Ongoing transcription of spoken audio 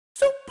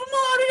Super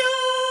Mario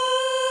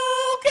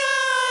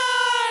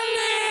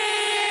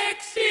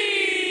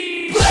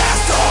Galaxy!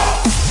 Blast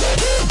off!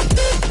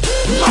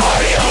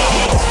 Mario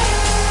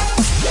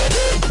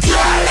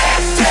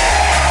Galaxy!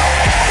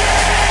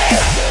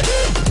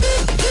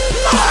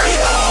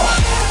 Mario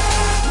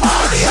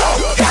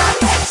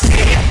Galaxy!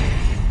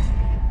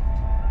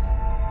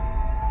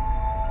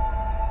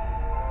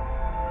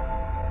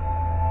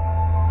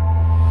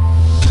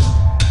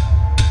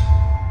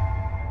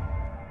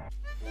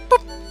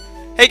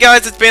 Hey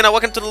guys, it's Biendeo.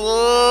 Welcome to the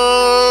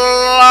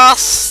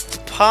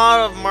last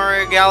part of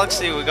Mario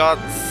Galaxy. We got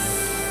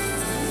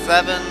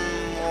 7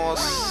 more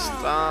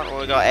stars.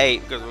 Well, we got 8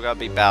 because we got to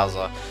beat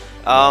Bowser.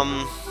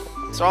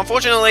 So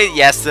unfortunately,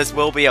 yes, this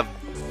will be a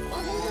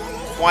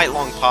quite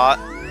long part.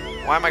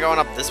 Why am I going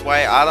up this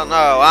way? I don't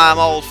know. I'm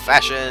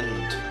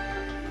old-fashioned.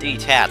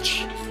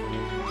 Detach.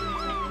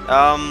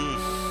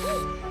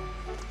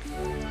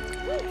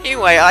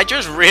 Anyway, I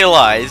just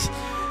realized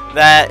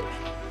that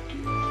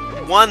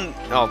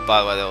oh,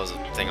 by the way, there was a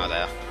thing over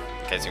there,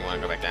 in case you want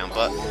to go back down,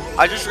 but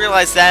I just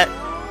realized that,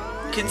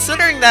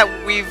 considering that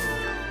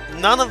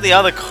none of the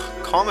other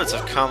comments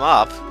have come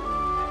up,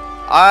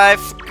 I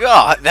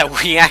forgot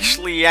that we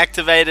actually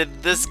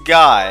activated this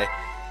guy.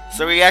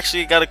 So we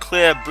actually got to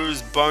clear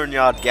Boo's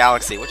Boneyard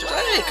Galaxy, which is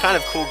actually a kind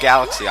of cool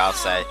galaxy, I'll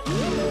say.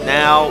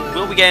 Now,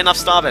 will we get enough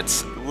star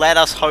bits? Let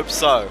us hope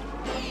so.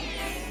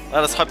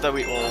 Let us hope that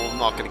we're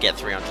not going to get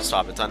 300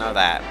 star bits, I know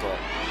that, but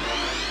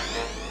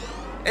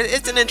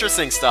it's an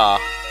interesting star,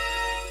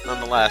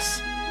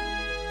 nonetheless.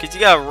 Because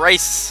you gotta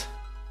race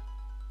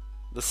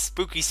the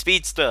spooky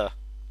speedster.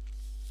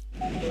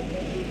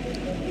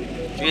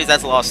 Jeez,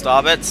 that's a lot of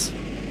star bits.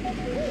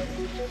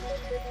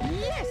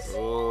 Yes!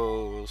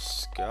 Oh,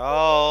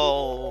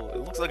 skull. It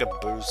looks like a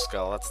Boo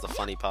skull, that's the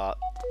funny part.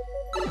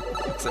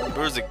 Except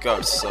Boo's a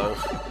ghost, so...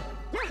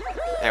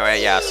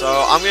 Anyway, yeah,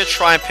 so I'm gonna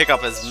try and pick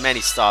up as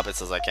many star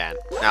bits as I can.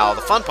 Now,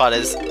 the fun part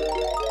is,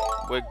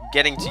 we're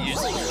getting to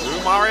use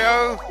Boo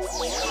Mario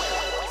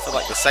for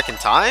like the second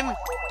time?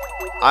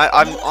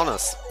 I'm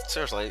honest,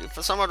 seriously,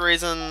 for some odd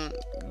reason,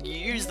 you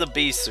use the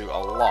bee suit a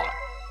lot.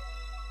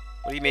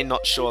 What do you mean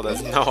not sure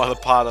there's no other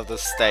part of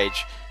this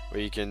stage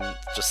where you can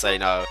just say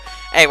no?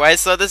 Anyway,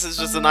 so this is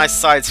just a nice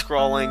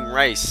side-scrolling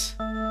race.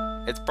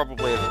 It's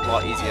probably a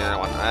lot easier than that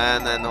one,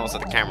 and then also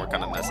the camera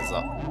kind of messes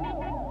up.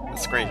 The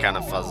screen kind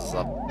of fuzzes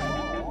up.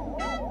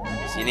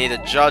 So you need to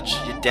judge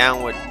your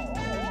downward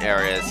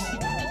areas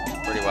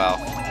pretty well.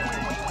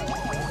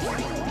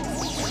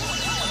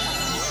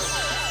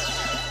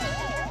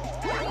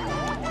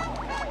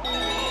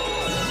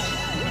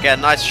 Get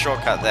a nice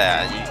shortcut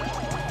there.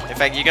 In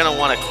fact, you're going to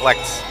want to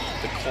collect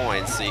the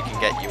coins so you can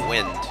get your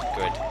wind.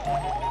 Good.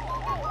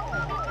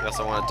 You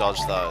also want to dodge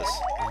those.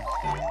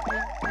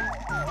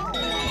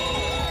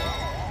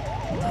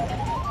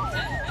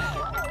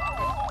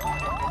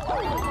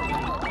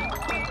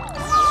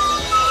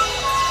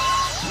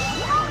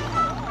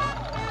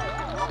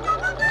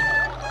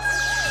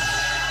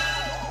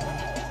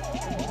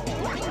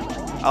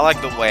 I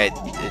like the way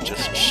it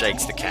just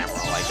shakes the camera,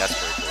 like, that's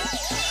pretty cool.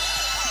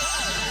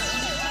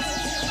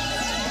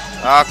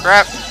 Oh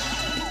crap!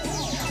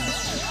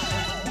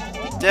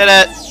 Did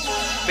it!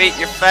 Beat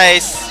your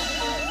face!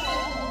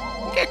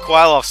 You get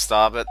quite a lot of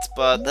star bits,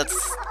 but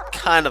that's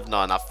kind of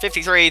not enough.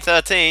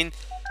 53-13!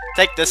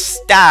 Take the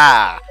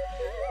star!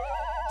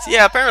 So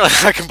yeah, apparently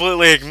I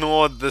completely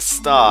ignored the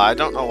star. I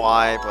don't know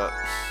why, but...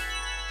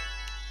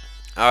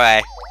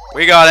 Alright,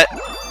 we got it!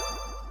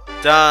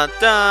 Da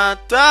da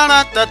da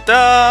da da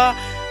da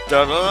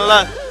da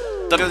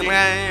da da.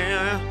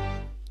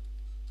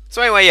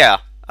 So anyway, yeah.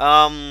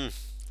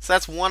 So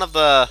that's one of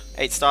the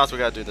 8 stars we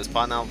gotta do this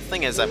part. Now the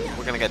thing is that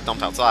we're gonna get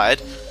dumped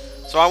outside.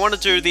 So I wanna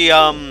do the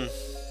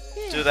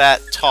do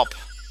that top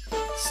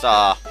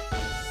star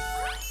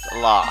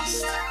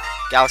last.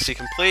 Galaxy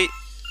complete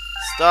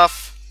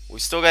stuff. We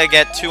still gotta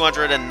get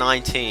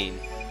 219.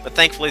 But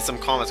thankfully some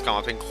comments come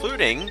up,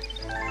 including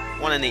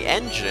one in the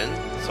engine.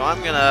 So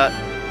I'm gonna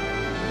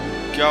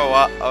go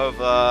up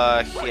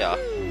over here.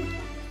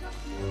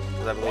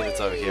 Because I believe it's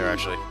over here,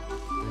 actually.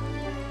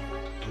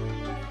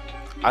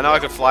 I know I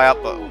could fly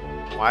up, but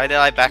why did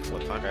I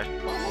backflip? Okay.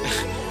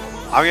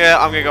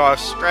 I'm gonna go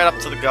straight up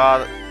to the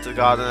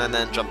garden and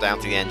then jump down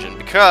to the engine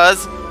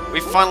because we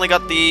finally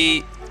got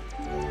the.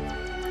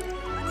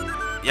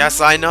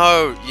 Yes, I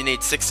know. You need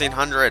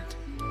 1600.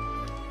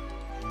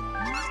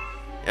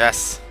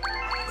 Yes.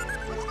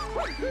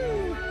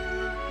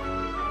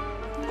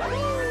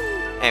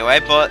 Anyway,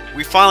 but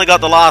we finally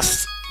got the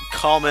last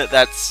comet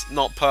that's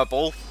not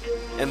purple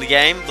in the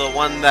game, the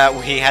one that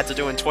we had to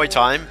do in Toy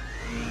Time.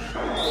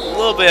 A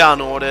little bit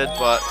unordered,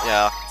 but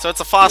yeah. So it's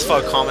a fast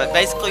forward comet.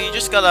 Basically, you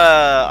just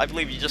gotta, I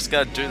believe you just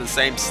gotta do the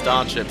same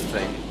Starship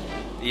thing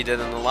that you did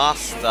in the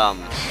last,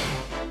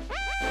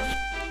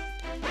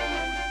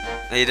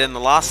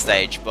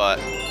 stage, but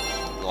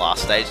the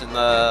last stage in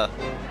the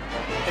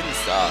Hidden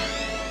Star.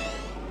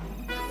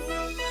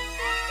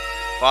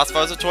 Fast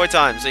forwards are Toy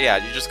Time, so yeah,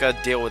 you just gotta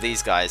deal with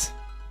these guys.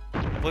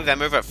 I believe they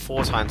move at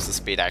 4 times the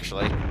speed,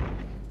 actually.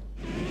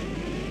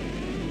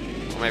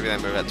 Maybe they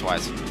move it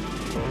twice.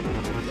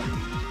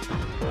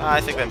 I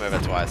think they move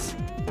it twice.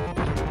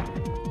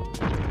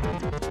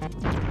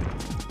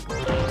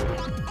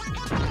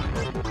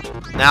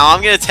 Now,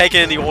 I'm going to take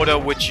it in the order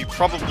which you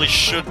probably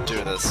should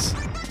do this.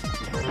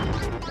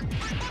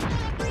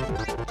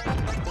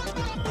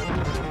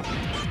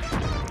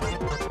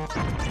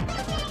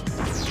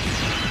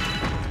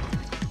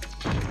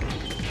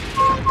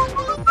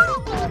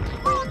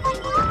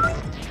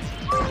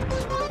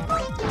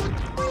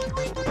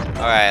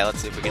 Alright, let's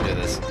see if we can do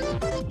this.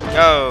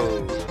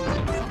 Go!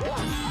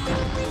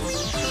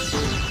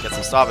 Get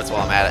some starbits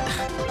while I'm at it.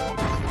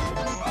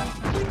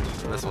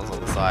 This one's on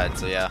the side,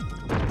 so yeah.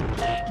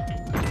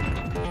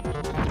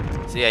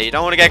 So yeah, you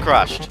don't want to get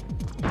crushed.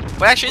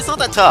 But actually, it's not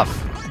that tough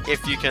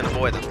if you can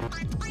avoid them.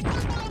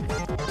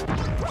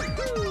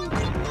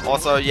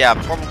 Also, yeah,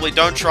 probably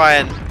don't try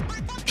and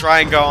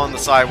go on the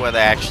side where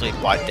they actually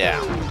wipe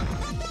down.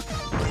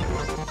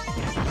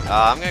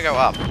 I'm gonna go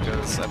up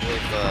because I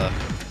believe the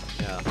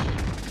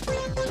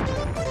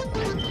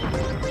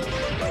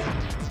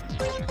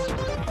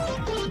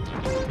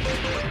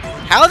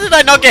How did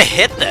I not get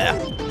hit there?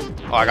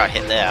 Oh, I got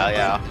hit there,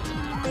 yeah.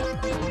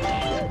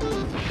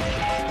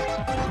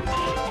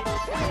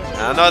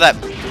 I know that,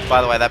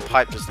 by the way, that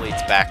pipe just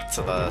leads back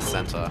to the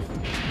center.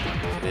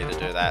 You need to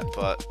do that,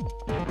 but...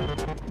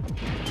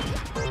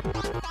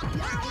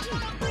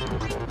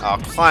 Oh,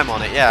 climb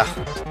on it, yeah.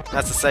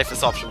 That's the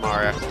safest option,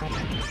 Mario.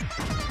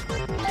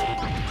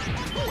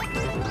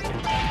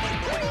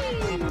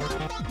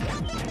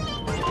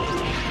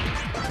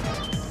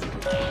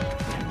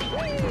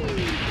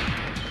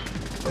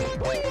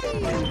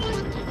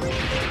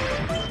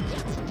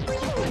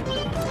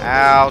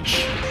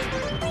 Ouch.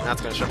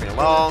 That's gonna shove me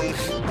along.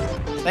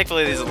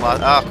 Thankfully these are the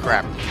last— oh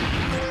crap.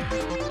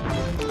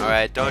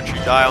 Alright, don't you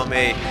die on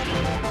me.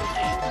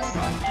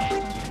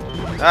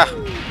 Ah!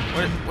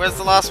 Where's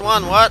the last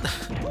one? What? I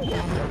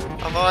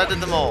thought I did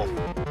them all.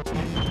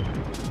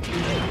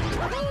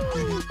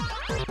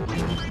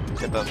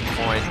 Get the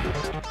coin.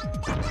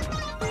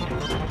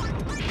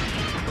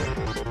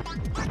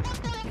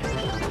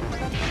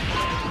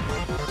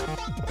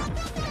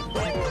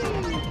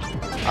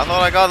 I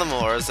thought I got them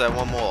all, or is there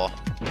one more?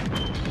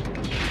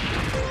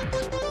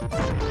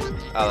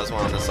 Oh, there's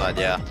one on this side,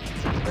 yeah.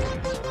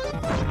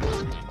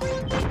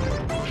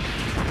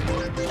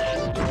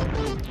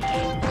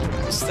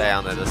 Stay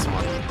under this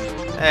one.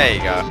 There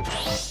you go.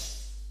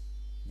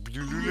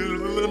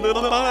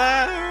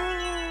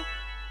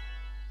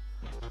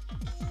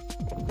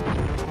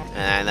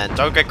 And then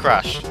don't get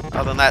crushed.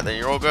 Other than that, then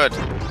you're all good.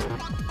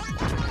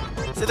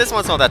 See, this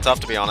one's not that tough,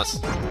 to be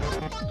honest.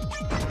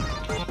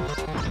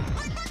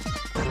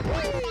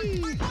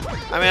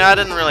 I mean, I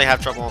didn't really have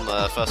trouble on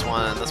the first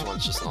one, and this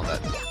one's just not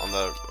that on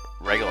the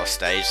regular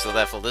stage, so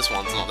therefore this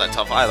one's not that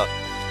tough either.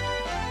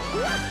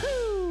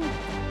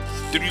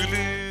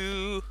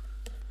 Doo-doo-doo.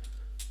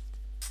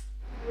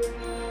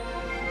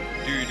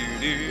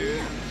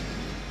 Doo-doo-doo.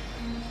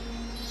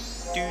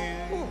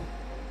 Doo.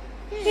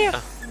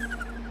 Yeah.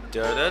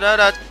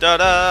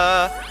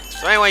 Da-da-da-da-da-da.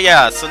 So anyway,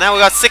 yeah, so now we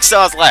got 6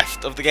 stars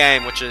left of the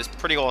game, which is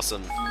pretty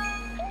awesome.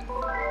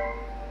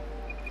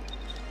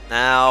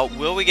 Now,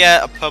 will we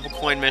get a purple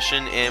coin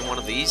mission in one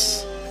of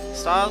these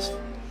stars?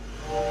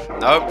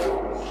 Nope.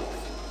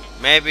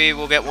 Maybe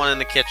we'll get one in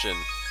the kitchen.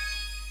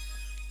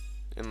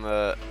 In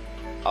the...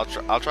 I'll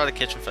try the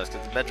kitchen first,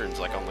 because the bedroom's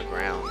like on the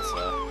ground,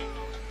 so...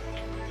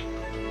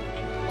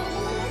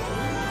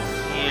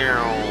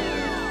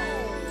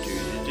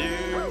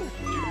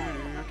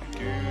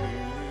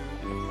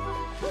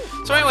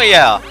 So anyway,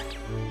 yeah.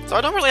 So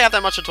I don't really have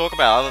that much to talk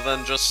about other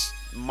than just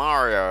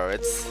Mario.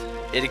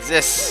 It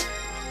exists.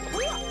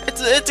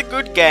 It's a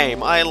good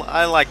game. I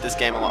like this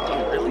game a lot.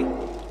 Oh, really?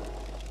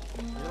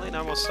 Really?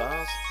 No more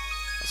stars?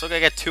 I'm still gonna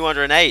get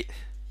 208.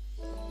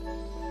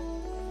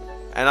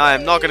 And I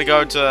am not gonna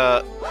go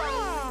to...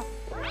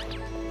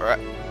 Right.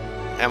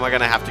 Am I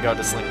gonna have to go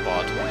to Sling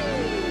Pod?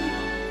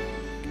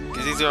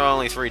 Because these are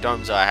only 3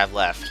 domes I have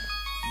left.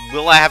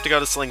 Will I have to go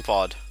to Sling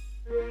Pod?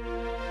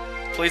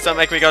 Please don't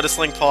make me go to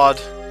Sling Pod.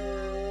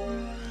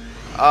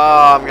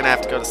 Oh, I'm gonna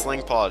have to go to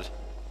Sling Pod.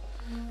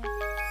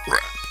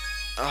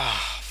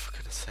 Oh.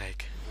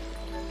 Sake.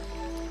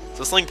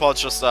 So Sling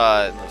Pod's just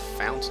in the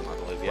fountain, I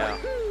believe, yeah.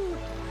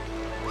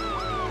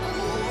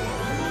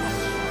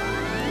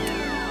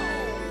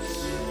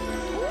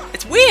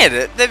 It's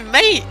weird, they've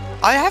made...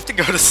 I have to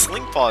go to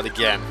Sling Pod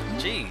again.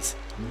 Jeez.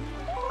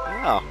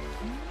 Yeah.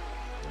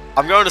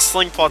 I'm going to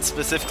Sling Pod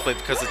specifically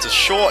because it's a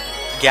short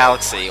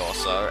galaxy or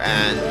so,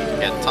 and you can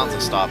get tons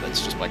of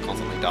starbits just by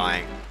constantly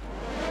dying.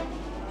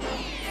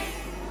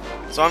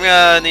 So I'm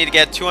gonna need to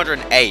get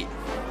 208.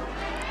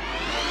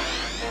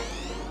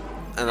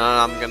 And then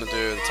I'm gonna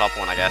do the top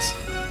one, I guess.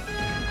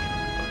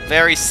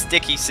 Very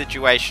sticky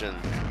situation.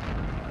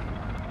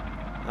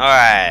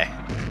 Alright.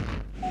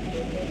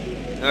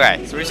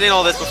 Okay, so we've seen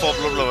all this before,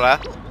 blah blah blah.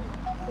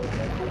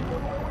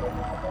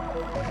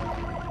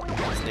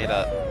 Just need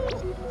a...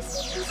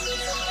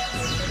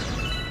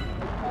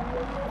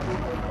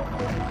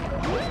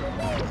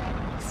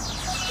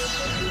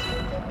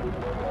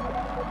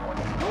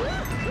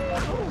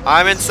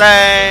 I'm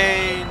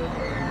insane!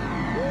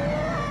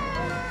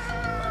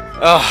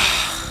 Ugh.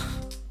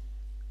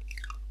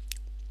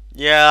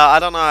 Yeah, I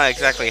don't know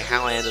exactly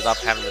how I ended up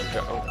having to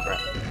go. Oh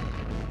crap.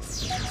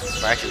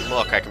 If I actually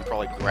look, I can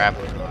probably grab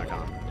it. No, I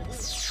can't.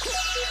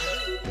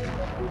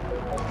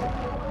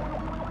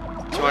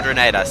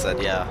 208, I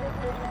said, yeah.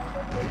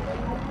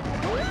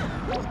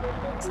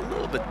 It's a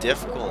little bit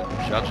difficult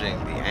judging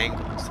the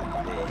angles that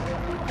you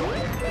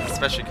need.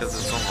 Especially because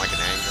it's on like an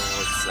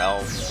angle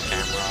itself, the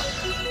camera.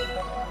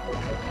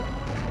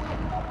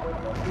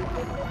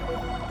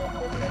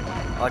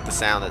 I like the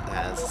sound it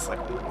has. It's like.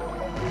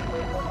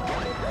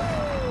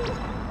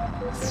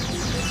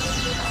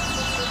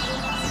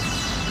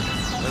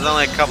 There's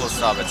only a couple of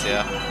starbits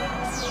here.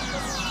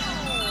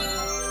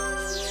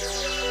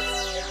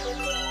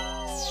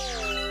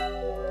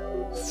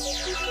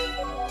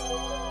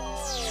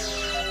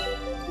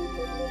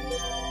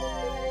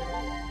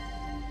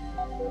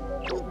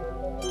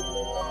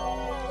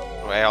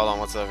 Wait, hold on,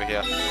 what's over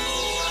here?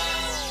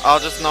 Oh,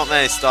 just not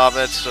many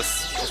starbits,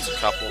 just a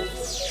couple.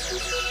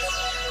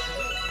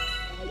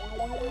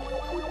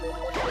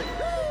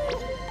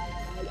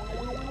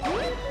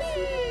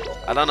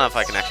 I don't know if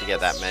I can actually get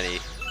that many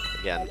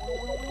again.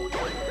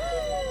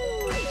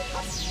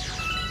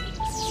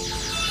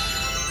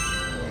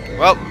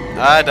 Well,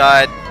 I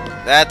died.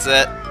 That's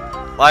it.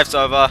 Life's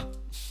over.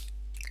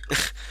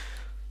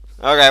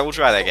 Okay, we'll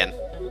try that again.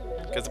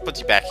 Because it puts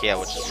you back here,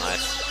 which is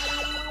nice.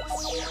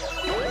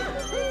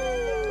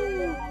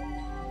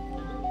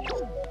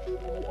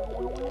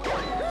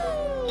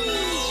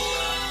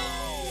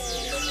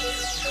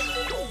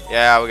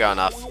 Yeah, we got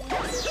enough.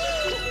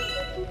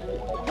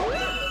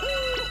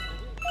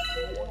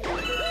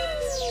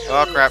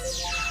 Oh crap.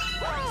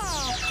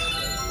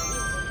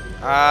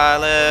 I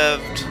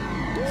lived.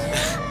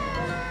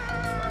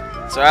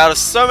 So out of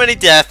so many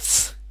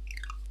deaths,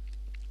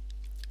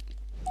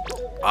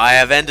 I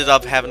have ended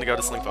up having to go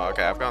to Slink Bar.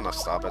 Okay, I've got enough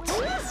starbits.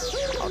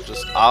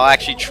 I'll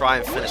actually try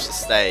and finish the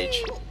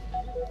stage.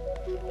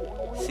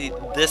 See,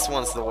 this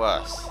one's the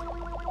worst.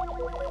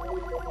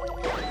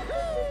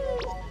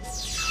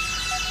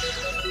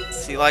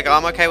 See, like,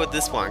 I'm okay with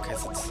this one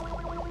because it's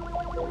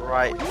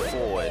right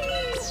forward.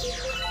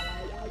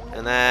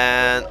 And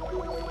then...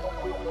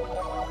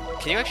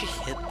 Can you actually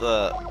hit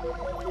the...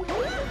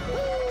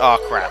 Oh,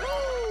 crap.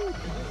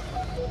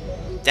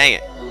 Dang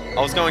it.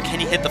 I was going, can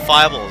you hit the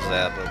fireballs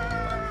there, but...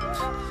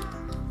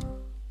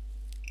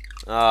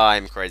 Oh,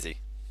 I'm crazy.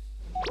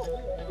 Why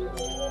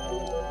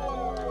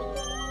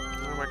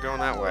am I going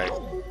that way?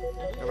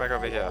 Go back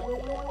over here.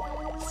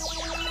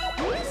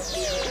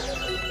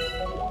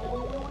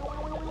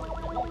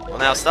 Well,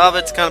 now,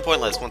 Starvit's kind of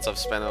pointless once I've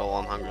spent it all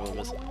on Hungry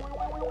Lumas.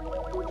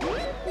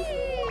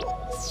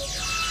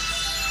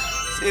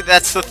 See,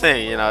 that's the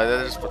thing, you know,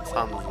 they just put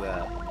tons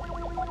there.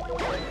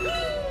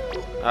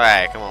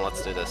 Alright, come on,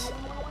 let's do this.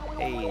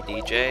 Hey,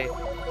 DJ.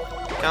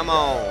 Come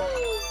on.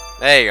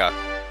 There you go.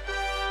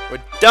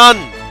 We're done!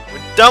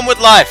 We're done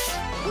with life!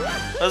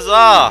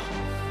 Huzzah!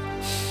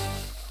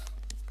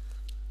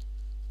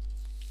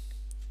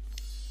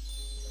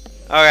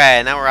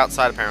 Okay, now we're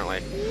outside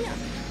apparently.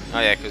 Oh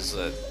yeah, because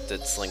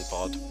did Sling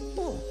Pod.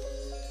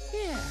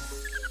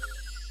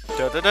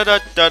 Da da da da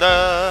da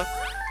da!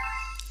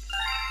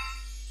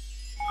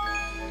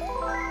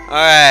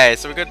 Alright,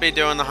 so we could be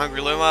doing the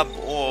Hungry Luma,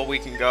 or we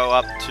can go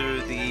up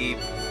to the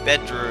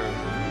bedroom.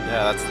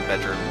 Yeah, that's the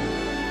bedroom.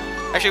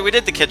 Actually, we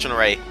did the kitchen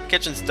already.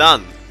 Kitchen's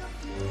done.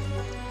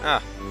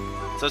 Ah.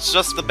 So it's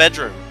just the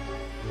bedroom.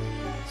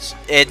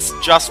 It's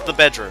just the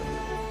bedroom.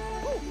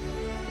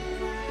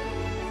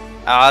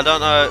 I don't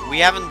know. We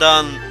haven't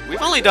done...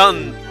 We've only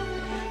done...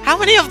 How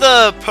many of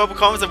the purple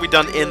commons have we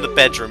done in the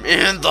bedroom?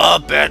 In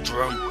the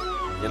bedroom!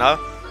 You know?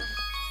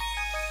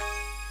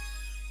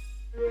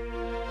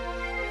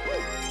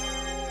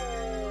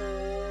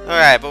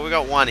 Alright, but we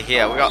got one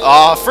here. We got...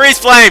 Oh,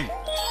 Freezeflame!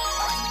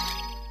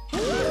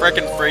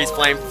 Frickin'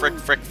 Freezeflame.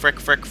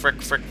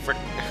 Frick.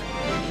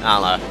 I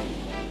don't know.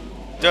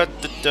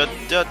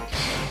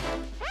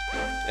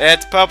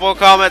 It's purple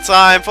comet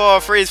time for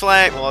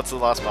Freezeflame! Well, it's the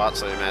last part,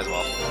 so you may as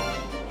well.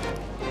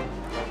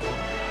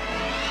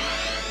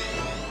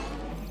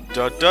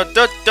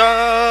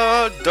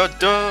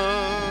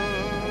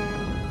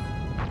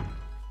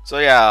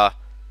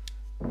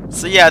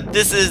 So yeah,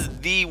 this is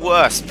the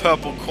worst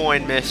purple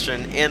coin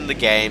mission in the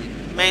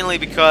game, mainly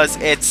because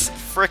it's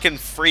frickin'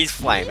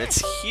 Freezeflame.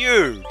 It's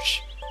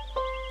huge!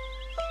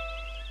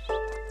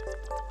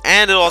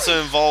 And it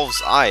also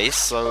involves ice,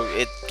 so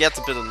it gets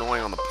a bit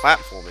annoying on the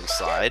platforming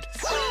side.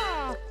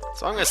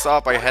 So I'm going to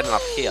start by heading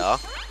up here,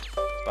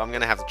 but I'm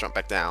going to have to jump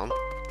back down.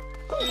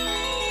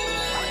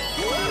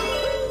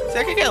 See,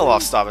 I could get a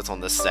lot of starbits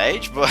on this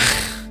stage, but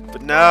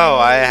but no,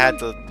 I had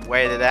to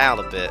wait it out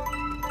a bit.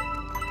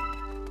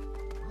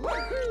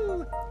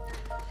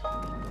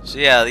 So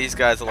yeah, these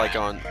guys are like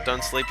going,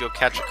 don't sleep, you'll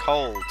catch a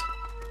cold.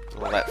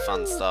 All that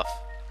fun stuff.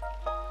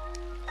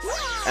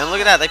 And look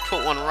at that, they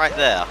put one right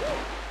there.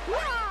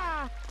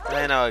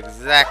 They know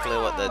exactly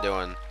what they're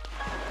doing.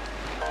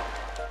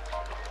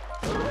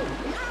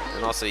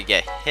 And also you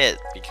get hit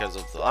because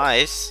of the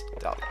ice,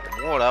 without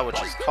the water,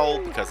 which is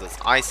cold because there's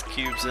ice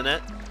cubes in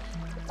it.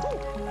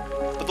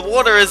 But the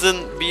water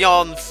isn't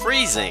beyond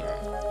freezing,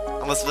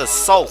 unless there's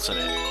salt in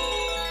it.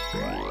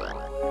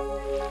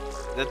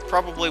 There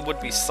probably would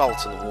be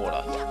salt in the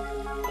water,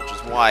 which is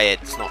why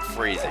it's not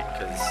freezing,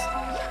 because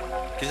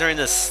considering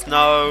there's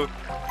snow,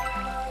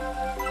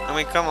 I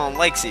mean, come on,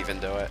 lakes even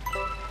do it.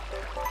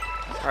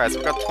 Alright, so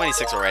we've got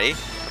 26 already,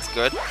 that's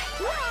good.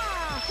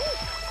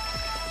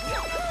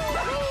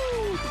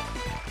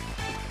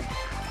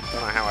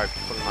 Don't know how I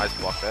put an ice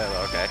block there,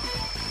 but okay.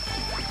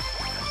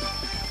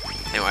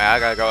 Anyway, I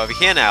gotta go over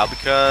here now,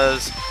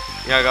 because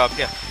you gotta go up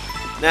here.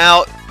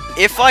 Now,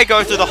 if I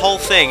go through the whole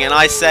thing and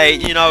I say,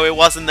 you know, it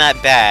wasn't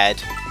that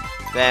bad,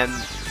 then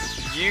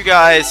you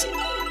guys,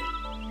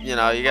 you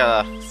know, you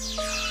gotta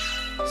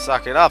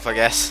suck it up, I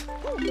guess.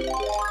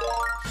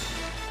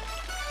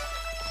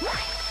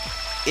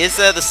 Is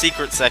there the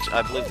secret section?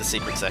 I believe the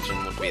secret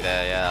section would be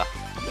there, yeah.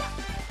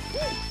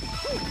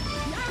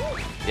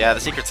 Yeah, the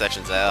secret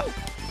section's there.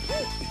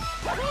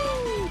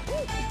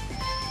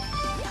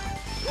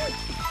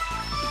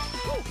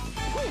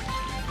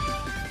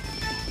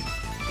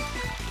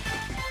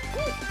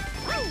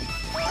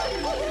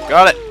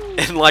 Got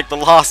it! In like the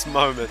last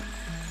moment.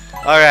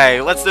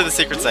 Okay, let's do the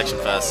secret section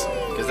first.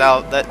 Because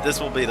this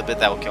will be the bit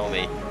that will kill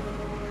me.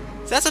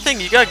 So that's the thing,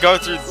 you gotta go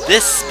through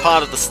this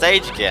part of the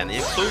stage again,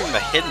 including the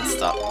hidden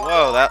stuff.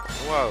 Whoa,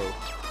 whoa.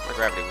 My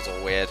gravity was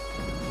all weird.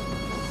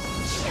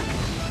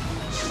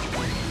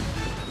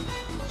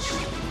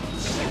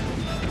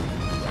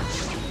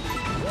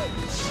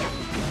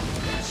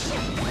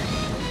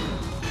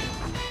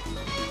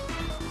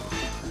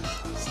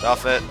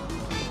 Stuff it.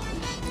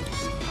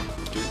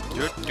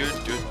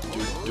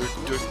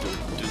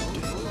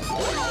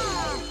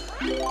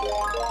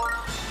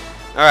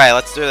 Alright,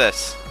 let's do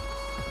this.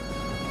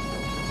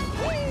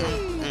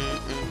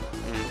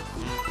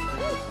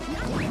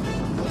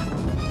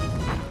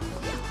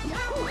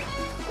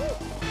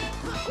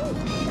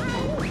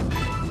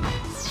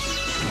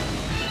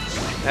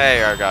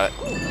 Hey, I got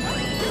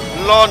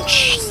it.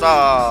 Launch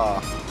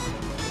star!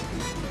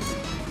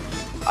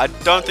 I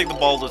don't think the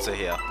boulders are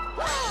here.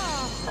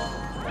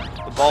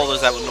 The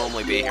boulders that would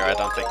normally be here, I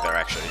don't think they're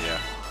actually here.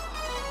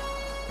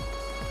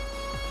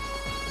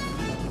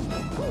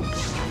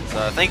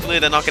 So thankfully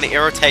they're not going to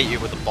irritate you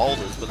with the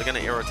boulders, but they're going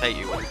to irritate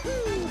you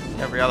with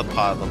every other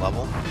part of the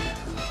level.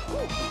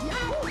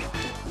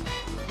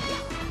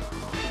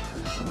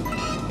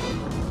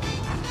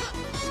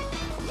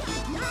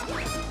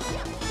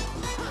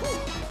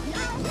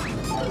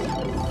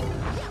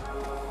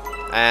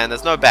 And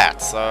there's no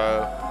bats,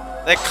 so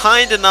they're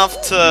kind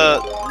enough to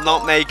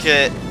not make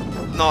it,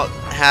 not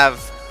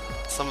have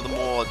some of the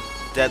more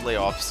deadly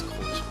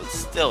obstacles, but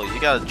still, you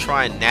gotta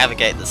try and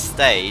navigate the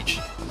stage.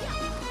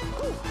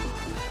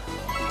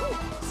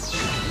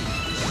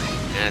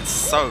 And it's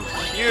so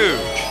huge!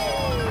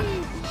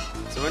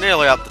 So we're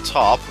nearly up the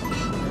top.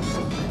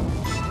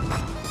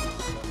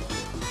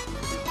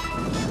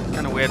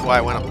 Kinda weird why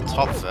I went up the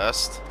top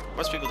first.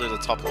 Most people do the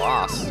top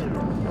last.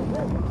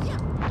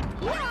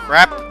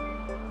 Crap!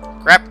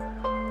 Crap!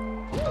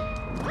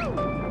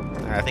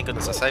 Alright, thank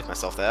goodness I saved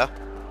myself there.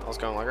 I was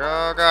going like,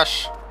 oh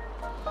gosh.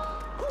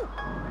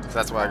 So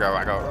that's where I go,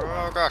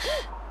 oh gosh.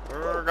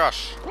 Oh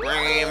gosh.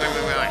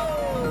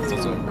 That's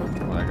also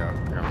where I go.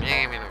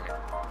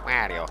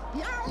 Mario.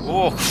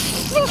 Oh.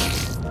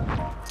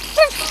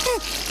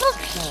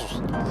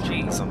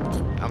 Jeez,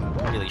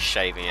 I'm really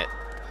shaving it.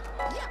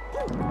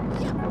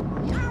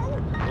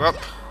 Whoop.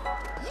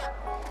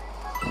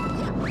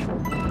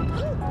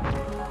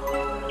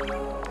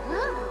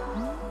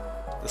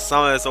 The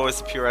summer is always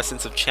the pure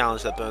essence of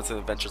challenge that burns an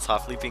adventurous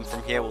heart. Leaping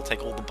from here will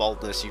take all the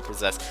boldness you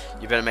possess.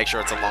 You better make sure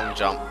it's a long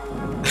jump.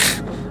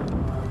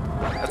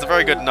 That's a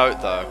very good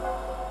note, though.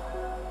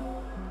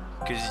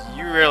 Because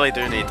you really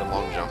do need to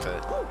long jump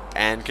it.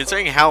 And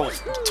considering how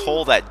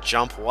tall that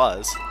jump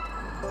was...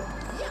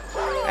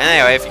 And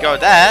anyway, if you go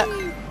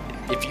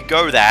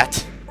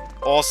that,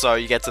 also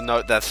you get to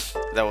note that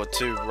there were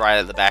two right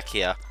at the back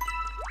here.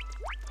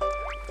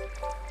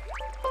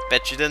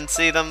 Bet you didn't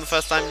see them the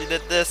first time you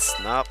did this?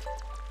 Nope.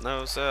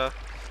 No, sir.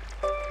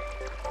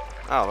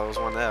 Oh, there was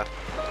one there.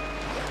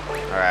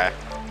 Alright.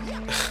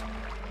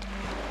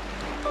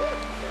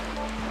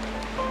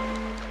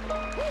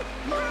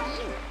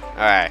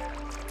 Alright.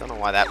 Don't know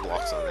why that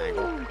blocks on an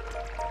angle.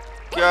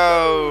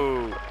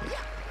 Go!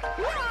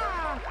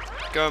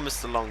 Go,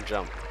 Mr. Long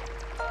Jump.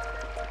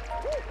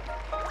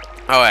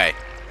 Oh, wait.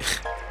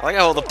 I like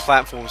how all the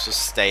platforms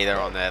just stay there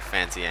on their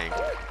fancy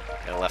angle.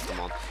 They left them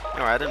on.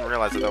 Anyway, I didn't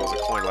realize that there was a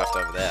coin left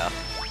over there.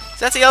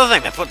 So that's the other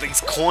thing, they put these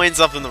coins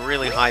up in the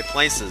really high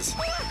places.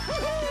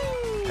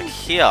 Like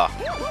here.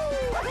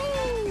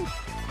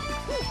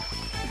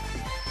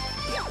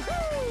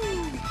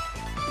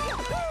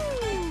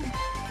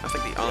 I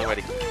think the only way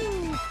to...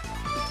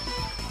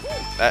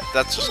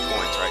 That's just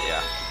coins, right?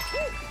 Yeah.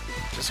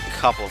 Just a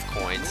couple of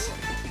coins.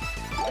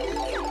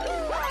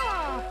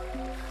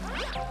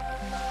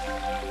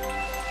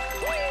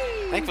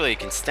 Thankfully you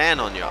can stand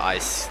on your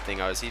ice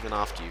thingos even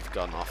after you've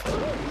gotten off it.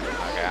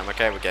 Okay, I'm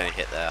okay with getting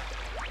hit there.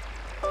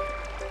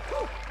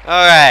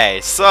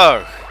 Alright,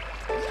 so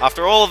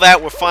after all of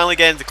that, we're finally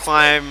getting to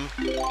climb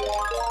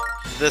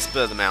this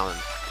bit of the mountain.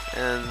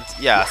 And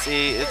yeah,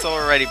 see, it's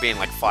already been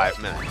like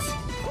 5 minutes.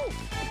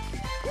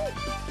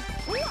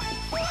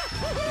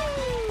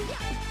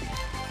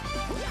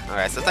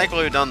 Alright, so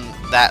thankfully we've done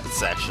that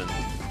section.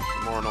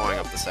 The more annoying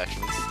of the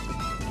sections.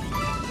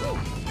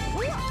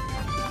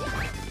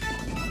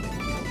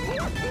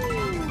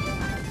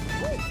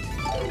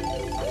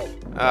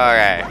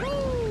 Alright.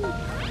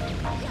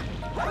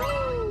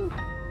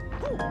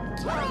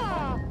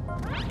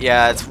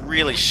 Yeah, it's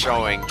really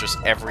showing just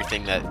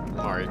everything that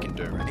Mario can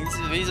do. And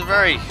he's a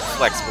very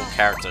flexible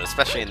character,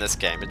 especially in this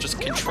game. It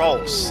just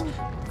controls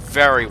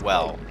very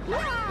well,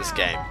 this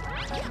game.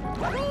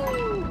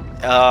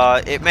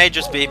 It may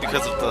just be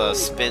because of the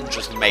spin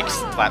just makes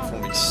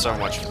platforming so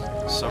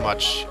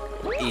much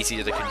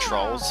easier to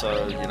control,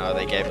 so, you know,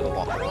 they gave it a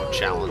lot more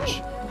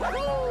challenge.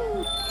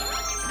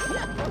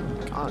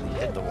 God, you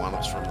hit the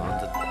one-ups from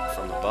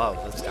above.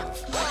 That's kind of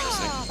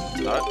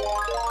interesting. No?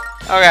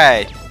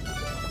 Okay.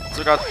 So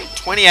we got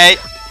 28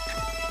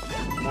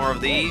 more of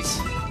these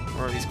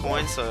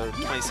coins, so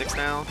 26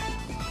 now.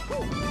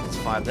 That's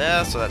 5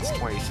 there, so that's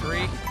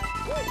 23.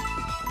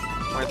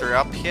 23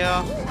 up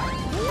here.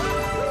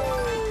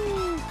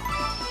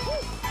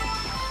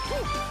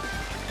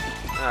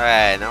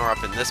 Alright, now we're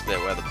up in this bit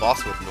where the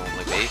boss would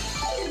normally be.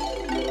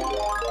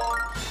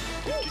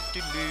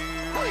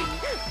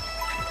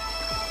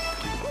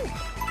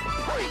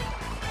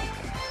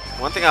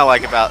 One thing I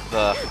like about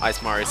the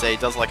Ice Mario is that he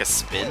does like a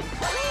spin.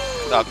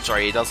 Oh,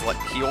 sorry, he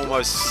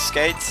almost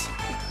skates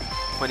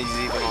when he's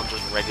even on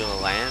just regular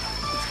land.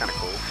 It's kind of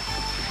cool.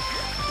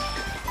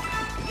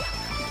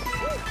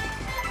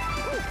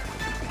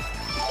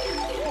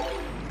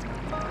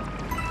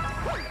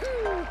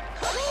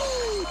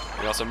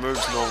 He also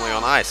moves normally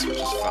on ice, which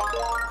is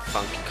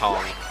funky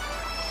Kong.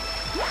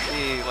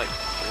 See, like,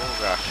 oh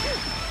gosh.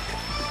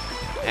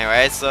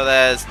 Anyway, so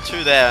there's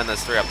 2 there and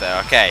there's 3 up there.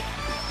 Okay.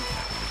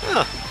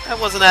 Huh, that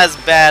wasn't as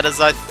bad as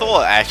I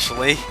thought,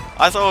 actually.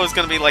 I thought it was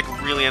going to be, like,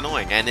 really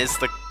annoying. And is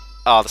the...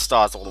 Oh, the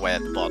star's all the way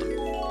at the bottom.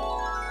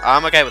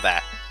 I'm okay with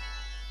that.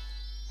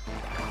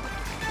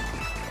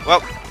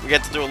 Well, we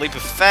get to do a leap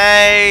of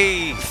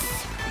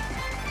faith.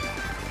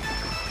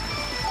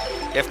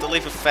 If the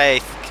leap of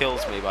faith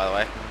kills me, by the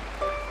way.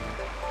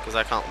 Because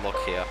I can't look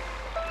here.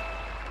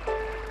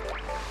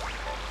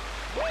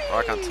 Or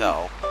I can't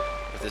tell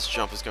if this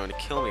jump is going to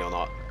kill me or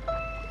not.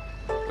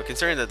 But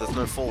considering that there's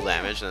no fall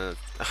damage, then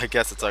I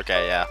guess it's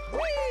okay, yeah.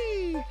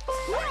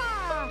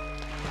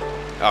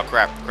 Oh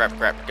crap, crap,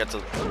 crap. Get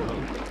the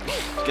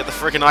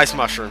freaking ice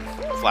mushroom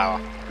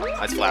flower.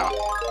 Ice flower.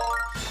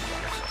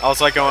 I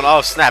was like going,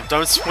 oh snap,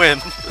 don't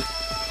swim.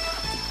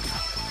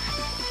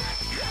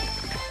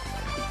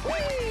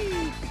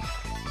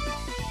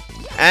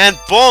 And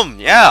boom!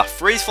 Yeah,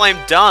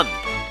 Freezeflame done.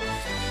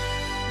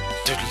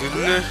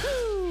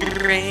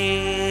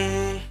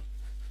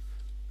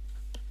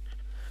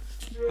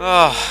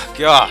 Oh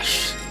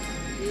gosh.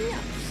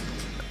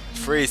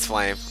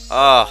 Freezeflame.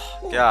 Oh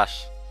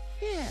gosh.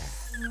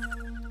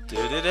 So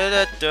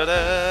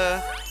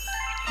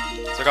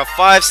I got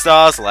 5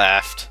 stars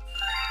left.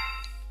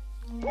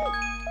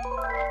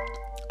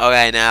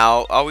 Okay,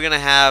 now are we gonna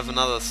have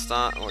another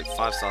star? Oh, wait,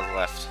 5 stars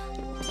left.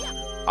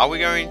 Are we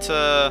going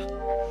to?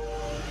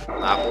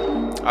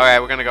 No.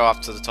 Alright, we're gonna go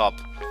up to the top.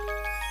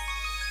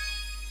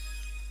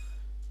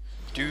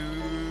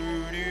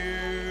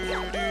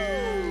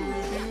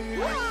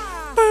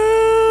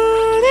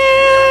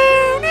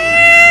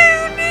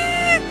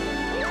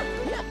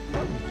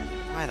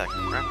 Why the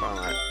crap am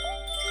I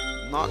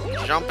not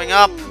jumping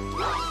up?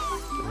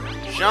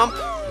 Jump!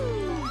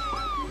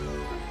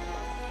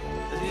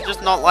 Does he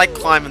just not like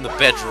climbing the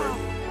bedroom?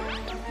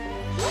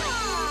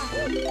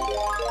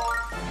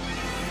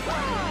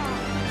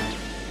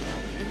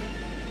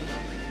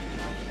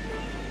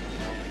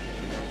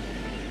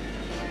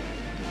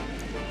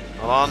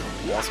 Hold on,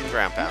 want some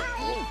ground pound.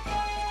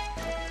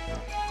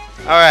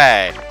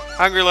 Alright,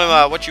 Hungry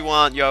Luma, what you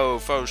want, yo,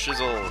 faux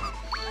shizzle?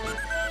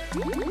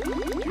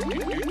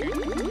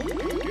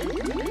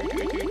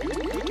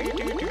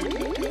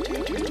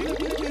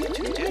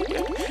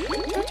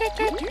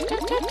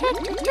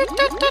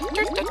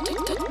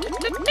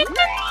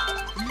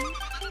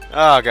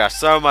 Oh gosh,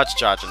 so much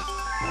charging.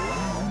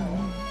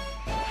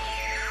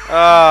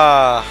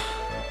 Ah.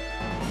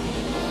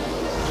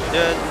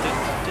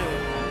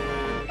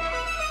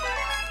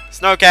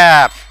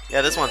 Snowcap!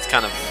 Yeah, this one's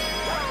kind of...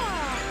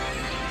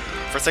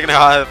 For a second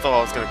I thought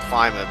I was going to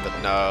climb it, but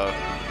no.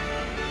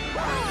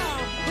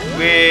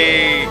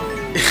 Whee!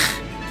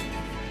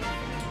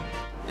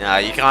 Nah,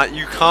 you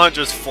can't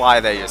just fly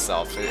there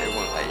yourself. It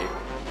won't let you.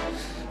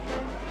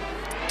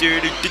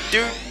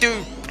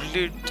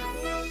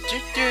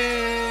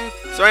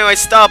 So anyway,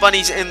 Star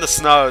Bunny's in the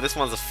snow. This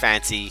one's a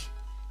fancy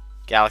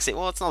galaxy.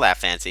 Well, it's not that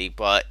fancy,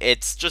 but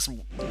it's just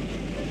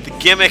the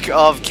gimmick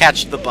of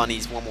catch the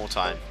bunnies one more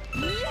time.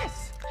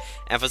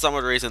 And for some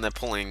odd reason, they're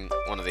pulling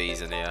one of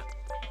these in here.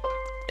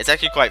 It's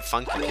actually quite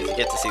funky because you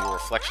get to see the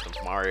reflection of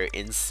Mario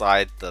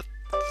inside the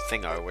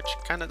thingo, which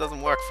kind of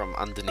doesn't work from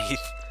underneath.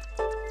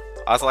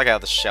 I also like how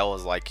the shell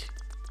is like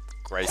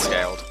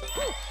grayscaled.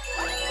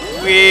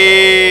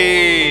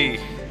 Whee!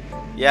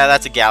 Yeah,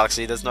 that's a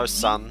galaxy. There's no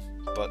sun,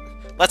 but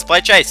let's play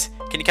chase.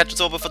 Can you catch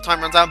us all before time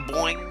runs out?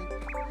 Boing.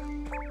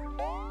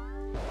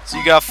 So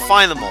you gotta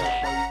find them all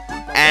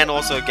and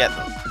also get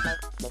them.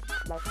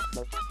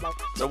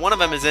 So one of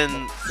them is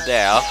in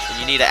there, and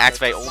you need to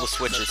activate all the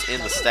switches in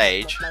the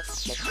stage.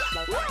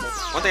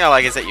 One thing I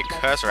like is that your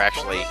cursor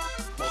actually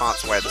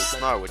parts away the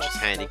snow, which is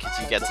handy because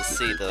you get to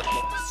see the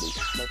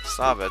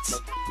star bits.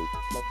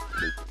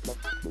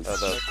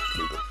 The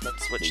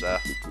switch there.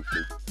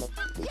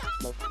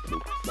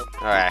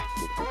 Alright.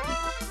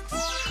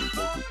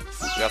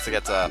 You also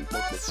get to...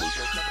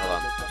 Hold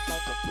on.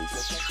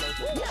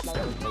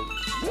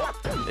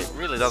 It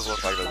really does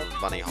look like there's a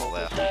bunny hole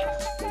there.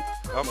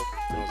 Oh,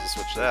 there's a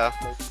switch there.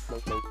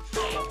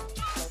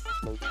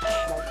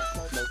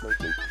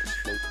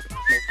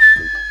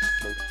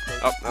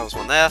 Oh, that was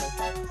one there.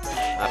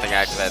 I think I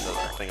activated the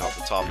thing off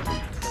the top.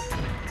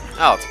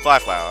 Oh, it's a fly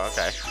flower,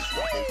 okay.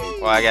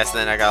 Well, I guess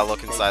then I gotta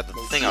look inside the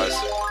thingos.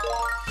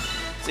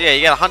 So yeah,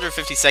 you get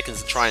 150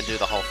 seconds to try and do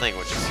the whole thing,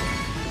 which is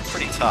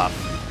pretty tough.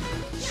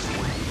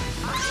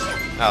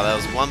 Oh, there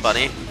was one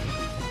bunny.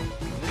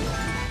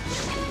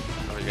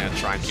 I'm gonna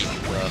try and keep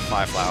the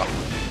fire flower.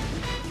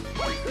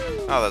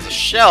 Oh, there's a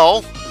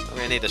shell. I'm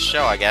gonna need a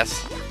shell, I guess,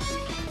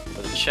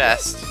 for the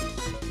chest.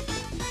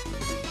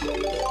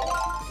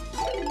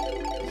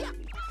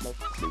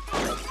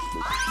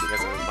 I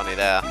guess there's a bunny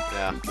there.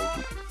 Yeah.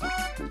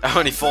 Oh,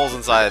 and he falls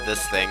inside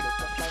this thing.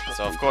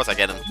 So of course I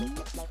get him.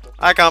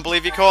 I can't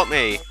believe you caught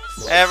me.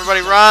 Hey,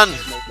 everybody, run!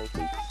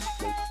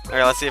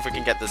 Okay, let's see if we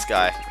can get this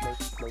guy.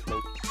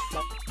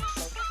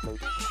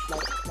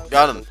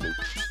 Got him.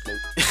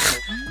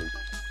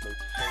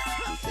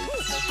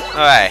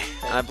 Alright,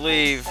 and I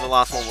believe the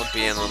last one would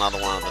be in another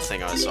one of the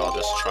thingos, so I'll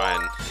just try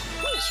and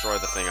destroy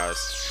the thingos.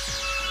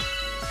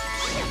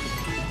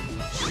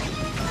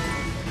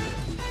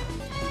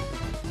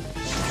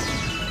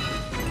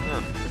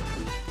 Huh.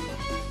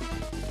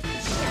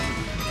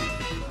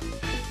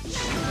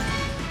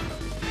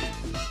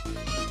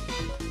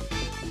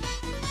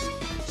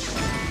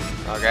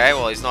 Okay,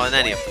 well he's not in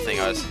any of the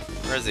thingos.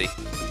 Where is he?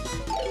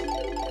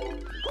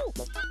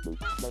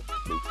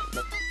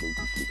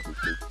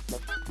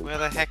 Where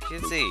the heck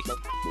is he?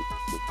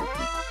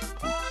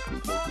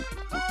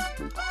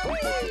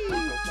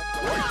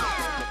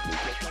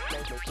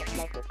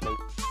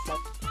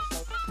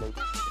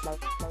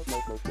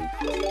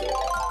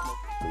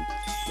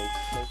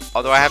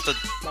 Oh, do I have to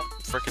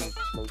frickin'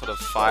 put a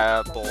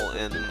fireball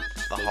in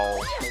the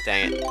hole?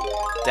 Dang it.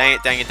 Dang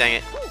it, dang it, dang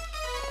it.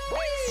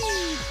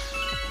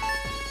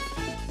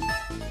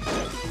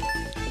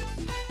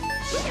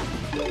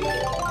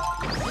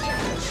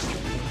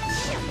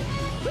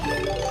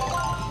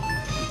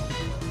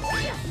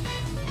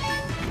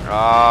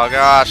 Oh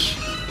gosh,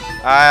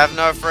 I have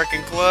no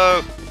freaking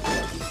clue.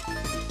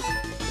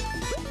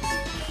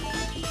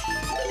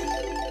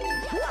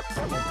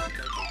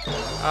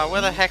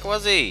 Where the heck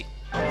was he?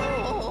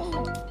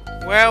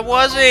 Where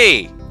was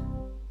he?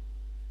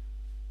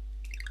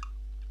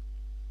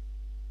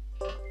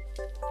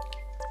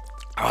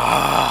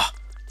 Ah,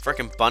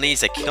 freaking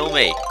bunnies, they kill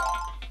me.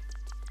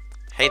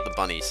 Hate the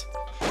bunnies.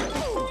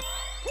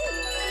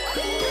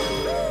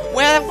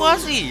 Where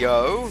was he,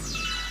 yo?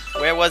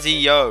 Where was he,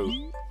 yo?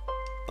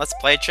 Let's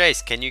play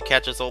chase. Can you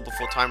catch us all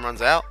before time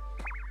runs out?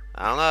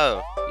 I don't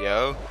know,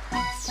 yo.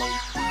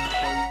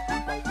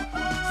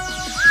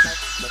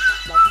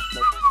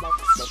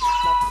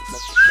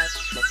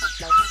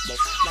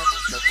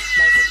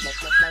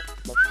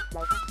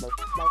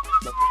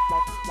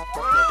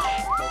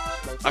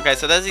 Okay,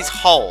 so there's these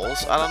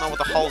holes. I don't know what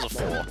the holes are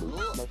for.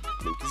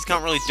 You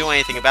can't really do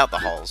anything about the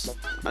holes.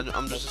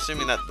 I'm just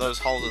assuming that those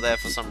holes are there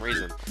for some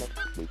reason.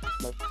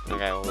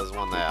 Okay, well there's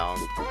one there. I'll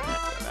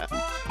activate that.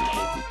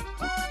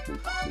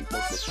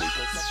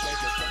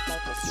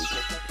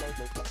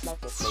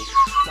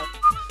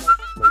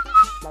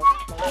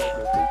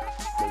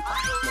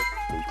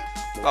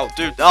 Oh,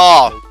 dude.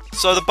 Oh!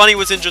 So the bunny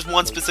was in just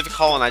one specific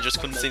hole and I just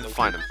couldn't seem to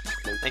find him.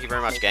 Thank you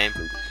very much, game.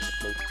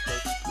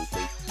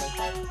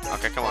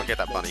 Okay, come on, get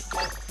that bunny.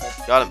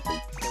 Got him.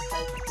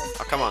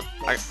 Oh, come on.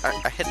 I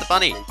hit the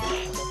bunny.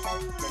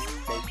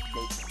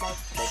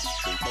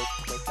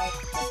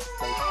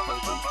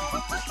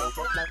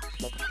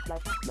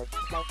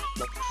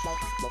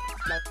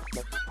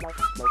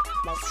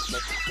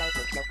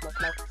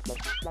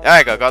 There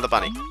you go, got the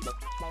bunny.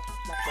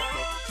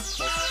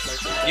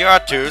 You are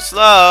too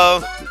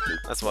slow.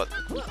 That's what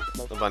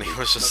the bunny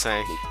was just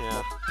saying,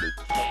 yeah.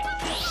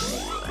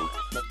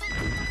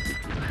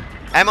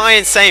 Am I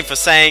insane for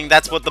saying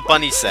that's what the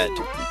bunny said?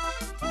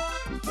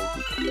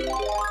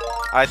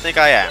 I think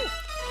I am.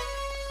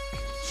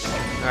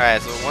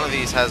 Alright, so one of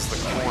these has the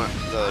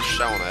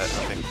shell on it. I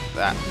think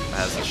that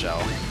has the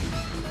shell.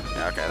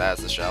 Yeah, okay,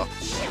 that's the shell.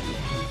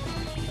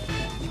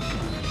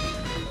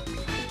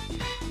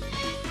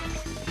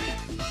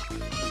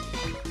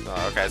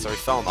 Oh, okay, so he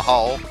fell in the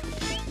hole.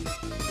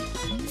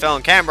 He fell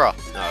in Canberra.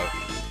 No.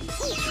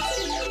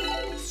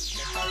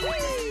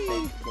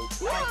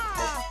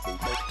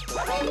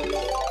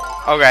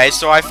 Okay,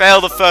 so I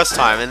failed the first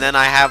time, and then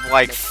I have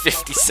like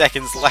 50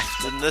 seconds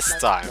left in this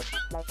time.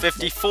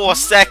 54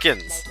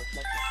 seconds!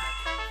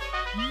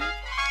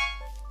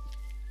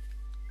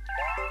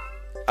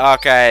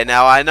 Okay,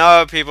 now I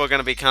know people are going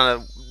to be kind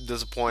of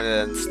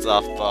disappointed and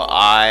stuff, but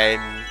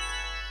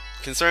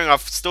considering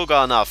I've still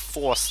got enough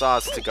 4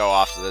 stars to go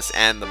after this,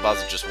 and the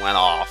buzzer just went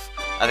off,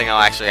 I think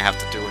I'll actually have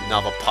to do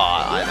another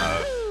part, I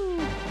know.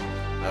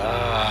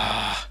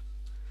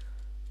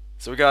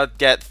 So we gotta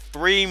get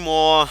 3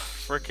 more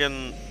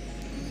freaking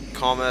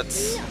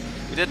comets.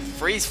 We did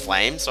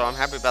Freezeflame, so I'm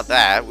happy about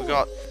that. We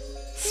got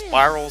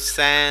Spiral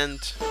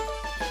Sand,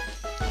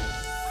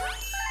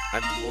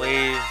 I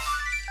believe.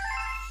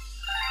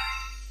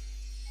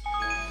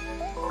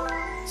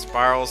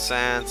 Spiral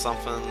Sand,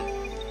 something.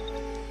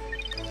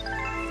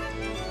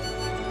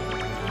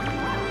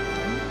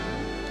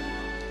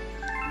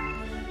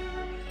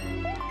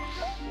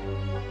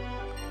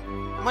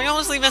 Am I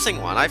honestly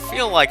missing one? I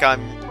feel like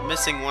I'm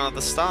missing one of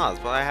the stars,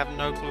 but I have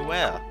no clue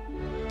where.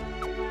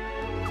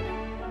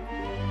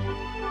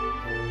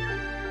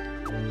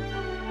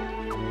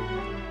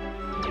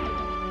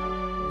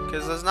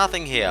 Because there's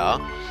nothing here,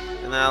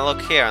 and then I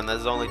look here, and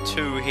there's only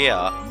 2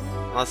 here.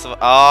 Unless oh,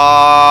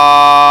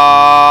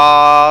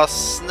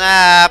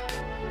 snap!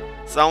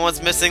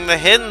 Someone's missing the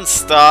hidden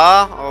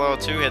star! Although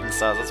 2 hidden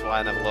stars, that's why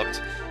I never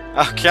looked.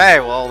 Okay,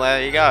 well,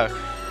 there you go.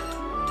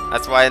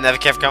 That's why it never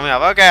kept coming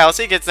up. Okay, I'll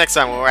see you kids next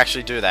time when we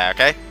actually do that,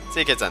 okay? See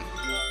you kids then.